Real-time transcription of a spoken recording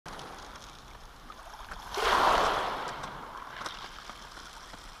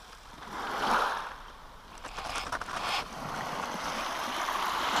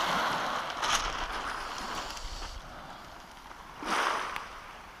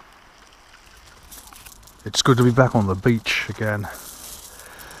It's good to be back on the beach again,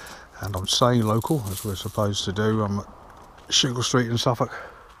 and I'm staying local as we're supposed to do. I'm at Shingle Street in Suffolk.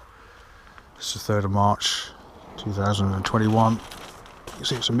 It's the 3rd of March 2021. You can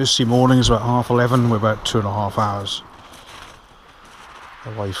see it's a misty morning, it's about 11:30. We're about 2.5 hours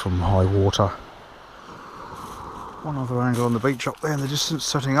away from high water. One other angle on the beach up there in the distance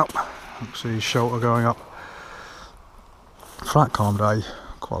setting up. You can see shelter going up. Flat calm day,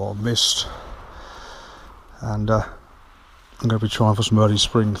 quite a lot of mist. And I'm going to be trying for some early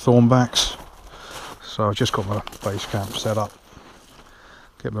spring thornbacks. So I've just got my base camp set up,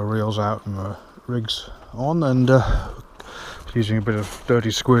 get my reels out and my rigs on, and using a bit of dirty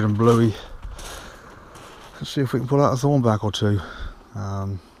squid and bluey to see if we can pull out a thornback or two.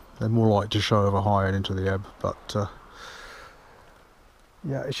 They're more likely to show over high and into the ebb, but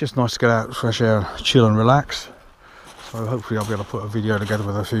yeah, it's just nice to get out, fresh air, chill and relax. So hopefully I'll be able to put a video together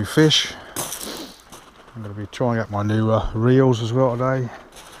with a few fish. I'm going to be trying out my new reels as well today.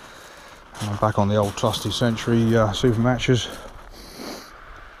 And I'm back on the old trusty Century super matches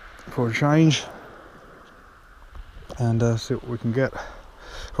for a change, and see what we can get. Right,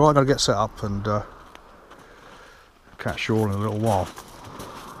 I'm going to get set up and catch you all in a little while.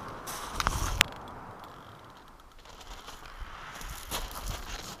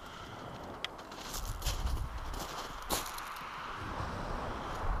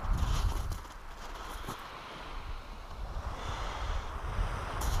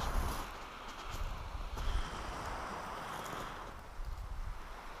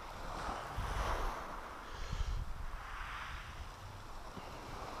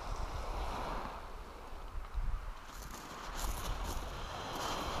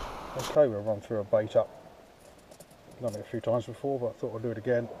 Okay, we'll run through a bait up. Done it a few times before, but I thought I'd do it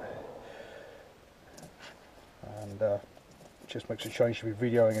again. And just makes a change to be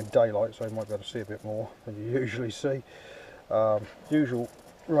videoing in daylight, so you might be able to see a bit more than you usually see. Usual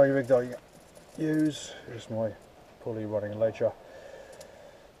ray rig that I use is my pulley running ledger.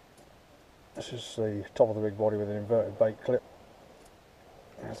 This is the top of the rig body with an inverted bait clip.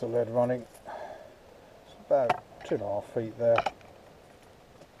 There's the lead running. It's about 2.5 feet there.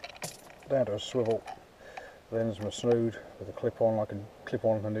 Down to a swivel, then's my snood with a clip on. I can clip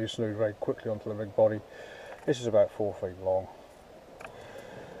on the new snood very quickly onto the rig body. This is about 4 feet long.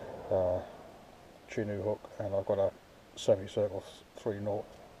 Chinook hook, and I've got a semicircle 3/0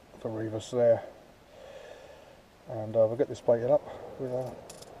 for Revis there. And we'll get this baited up with a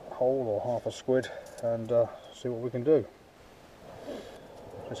whole or half a squid and see what we can do.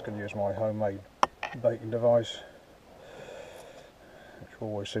 Just going to use my homemade baiting device, which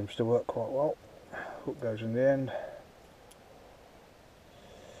always seems to work quite well. Hook goes in the end.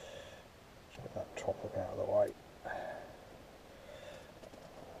 Let's get that top hook out of the way.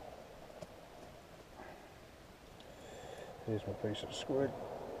 Here's my piece of squid.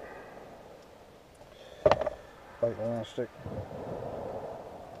 Bait elastic.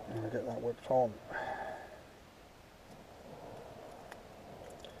 And get that whipped on.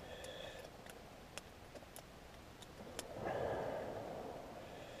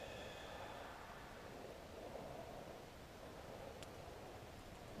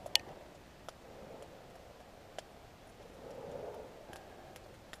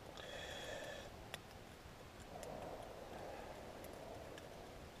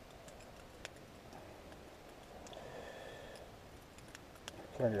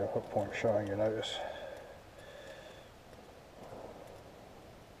 Plenty of hook point showing, you notice.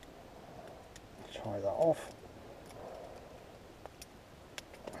 Tie that off.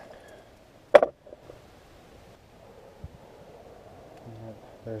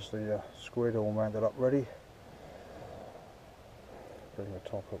 There's the squid all mounted up ready. Bring the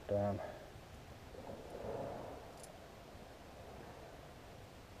top hook down.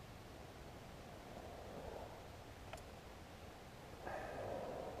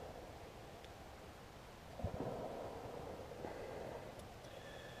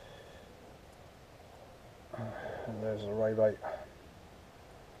 And there's the ray bait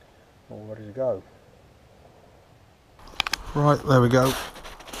all ready to go. Right, there we go.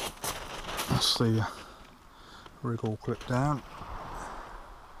 That's the rig all clipped down.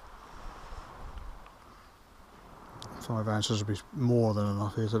 5 ounces will be more than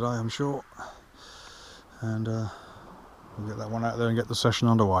enough here today, I'm sure. And we'll get that one out there and get the session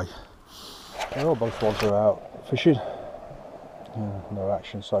underway. Well, both rods are out fishing. No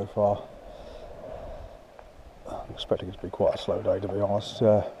action so far. I'm expecting it to be quite a slow day, to be honest.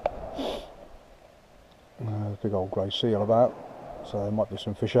 Big old grey seal about, so there might be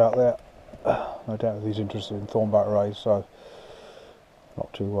some fish out there. No doubt that he's interested in Thornback Rays, so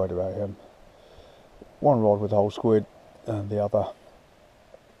not too worried about him. one rod with the whole squid, and the other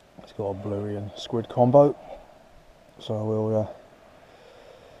it's got a bluey and squid combo. So we'll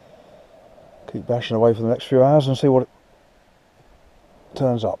keep bashing away for the next few hours and see what it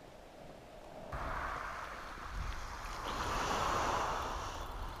turns up.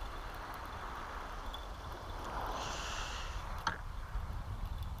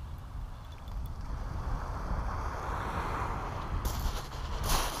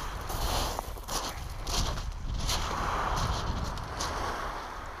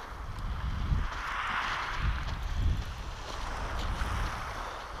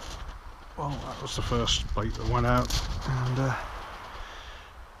 Well, that was the first bait that went out, and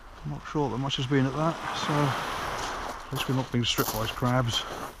I'm not sure that much has been at that, so at least we're not being stripped by crabs,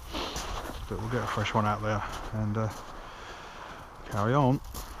 but we'll get a fresh one out there and carry on.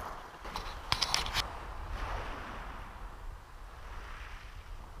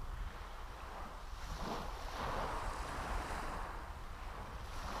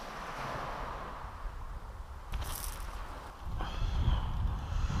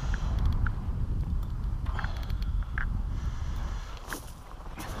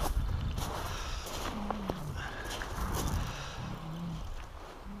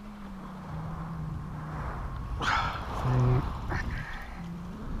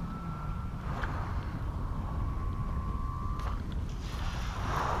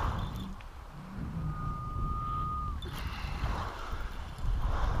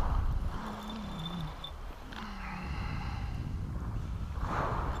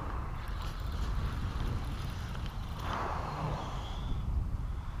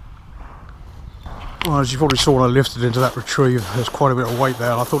 Well, as you probably saw when I lifted into that retrieve, there's quite a bit of weight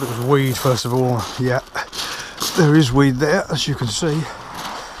there. I thought it was weed first of all. Yeah, there is weed there, as you can see.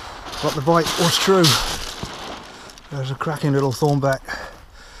 But the bite was true. There's a cracking little thornback.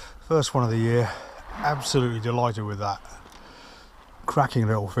 First one of the year. Absolutely delighted with that. Cracking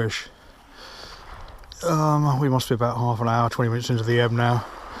little fish. We must be about half an hour, 20 minutes into the ebb now.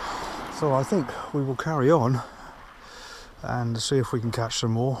 So I think we will carry on and see if we can catch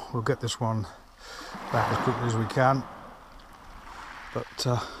some more. We'll get this one back as quickly as we can,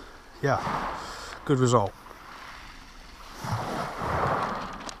 but yeah, good result.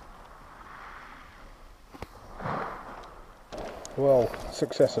 Well,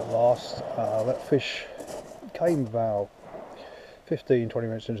 success at last. That fish came about 15-20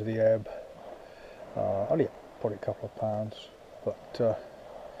 minutes into the ebb, only probably a couple of pounds, but a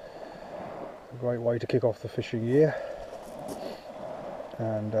great way to kick off the fishing year.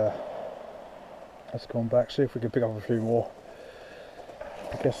 And let's go on back, see if we can pick up a few more.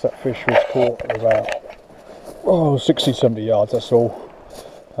 I guess that fish was caught at about 60-70 yards, that's all.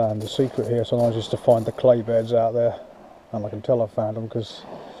 And the secret here sometimes is to find the clay beds out there, and I can tell I've found them because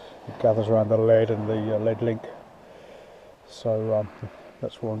it gathers around the lead and the lead link. So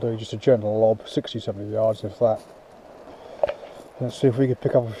that's what I'm doing, just a gentle lob, 60-70 yards if that. Let's see if we can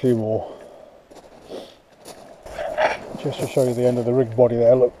pick up a few more. Just to show you the end of the rig body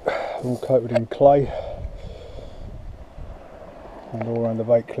there, look, all coated in clay, and all around the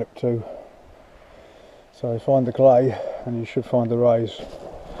bait clip too. So find the clay and you should find the rays.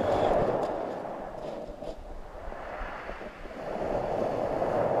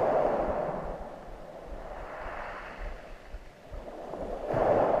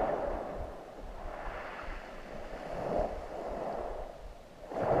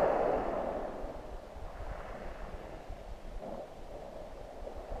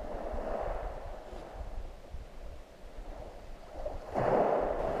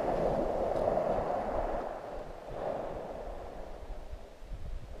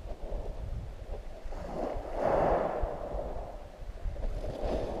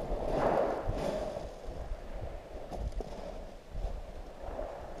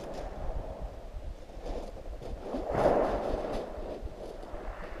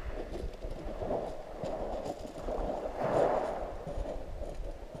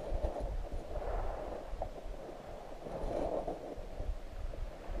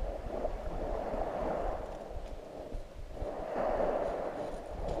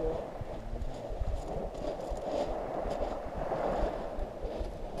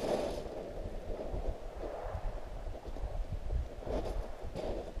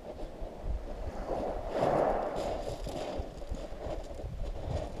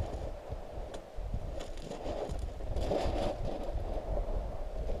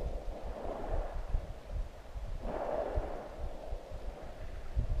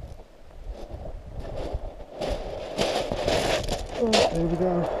 There we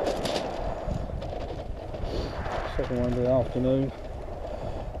go. Second one of the afternoon.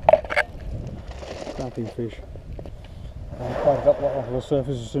 snapping fish. I plugged up off the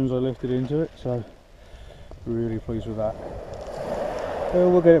surface as soon as I lifted into it, so really pleased with that.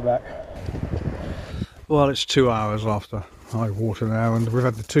 We'll get it back. Well, it's 2 hours after high water now, and we've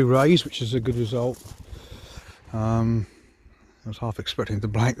had the 2 rays, which is a good result. I was half expecting to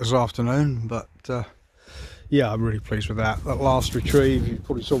blank this afternoon, but yeah, I'm really pleased with that. That last retrieve, you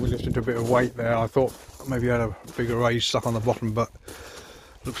probably saw me lift into a bit of weight there. I thought maybe I had a bigger ray stuck on the bottom, but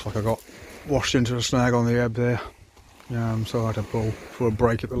looks like I got washed into a snag on the ebb there. So I had to pull for a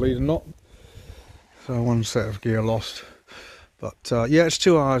break at the leader knot. So 1 set of gear lost. But yeah, it's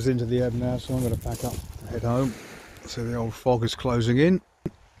 2 hours into the ebb now, so I'm going to pack up and head home. So the old fog is closing in.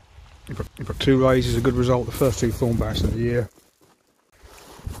 You've got 2 rays, is a good result, the first 2 thornbacks of the year.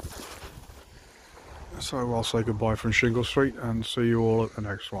 So I'll say goodbye from Shingle Street and see you all at the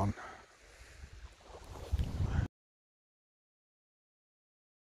next one.